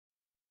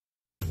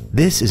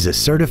This is a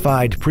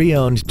certified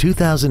pre-owned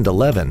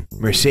 2011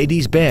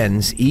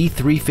 Mercedes-Benz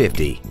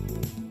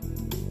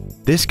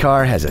E350. This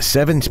car has a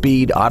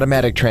 7-speed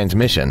automatic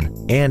transmission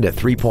and a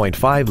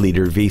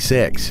 3.5-liter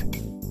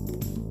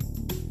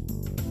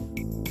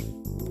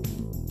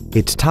V6.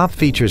 Its top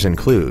features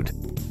include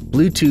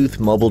Bluetooth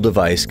mobile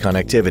device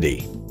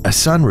connectivity, a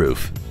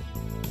sunroof,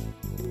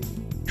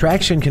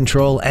 traction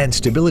control and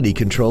stability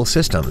control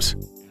systems,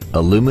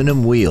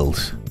 aluminum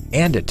wheels,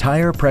 and a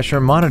tire pressure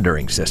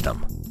monitoring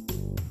system.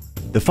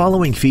 The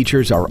following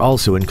features are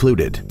also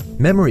included: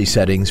 memory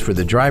settings for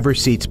the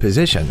driver's seat's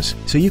positions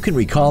so you can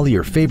recall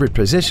your favorite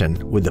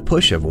position with the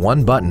push of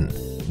one button,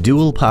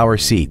 dual power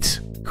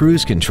seats,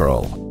 cruise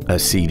control, a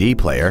CD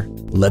player,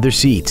 leather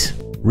seats,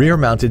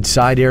 rear-mounted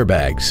side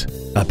airbags,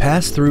 a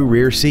pass-through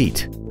rear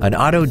seat, an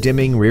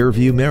auto-dimming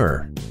rear-view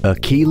mirror, a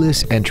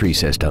keyless entry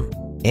system,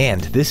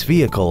 and this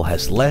vehicle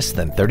has less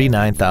than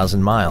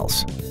 39,000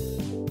 miles.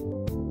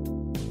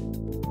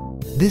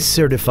 This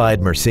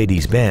certified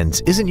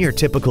Mercedes-Benz isn't your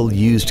typical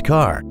used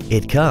car.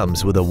 It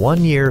comes with a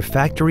 1-year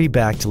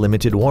factory-backed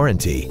limited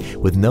warranty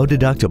with no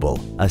deductible,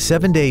 a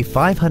 7-day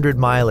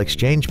 500-mile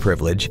exchange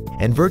privilege,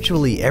 and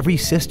virtually every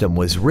system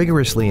was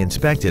rigorously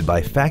inspected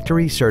by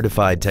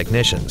factory-certified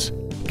technicians.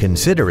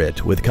 Consider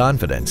it with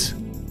confidence.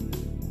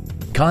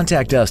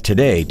 Contact us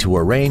today to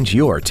arrange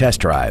your test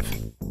drive.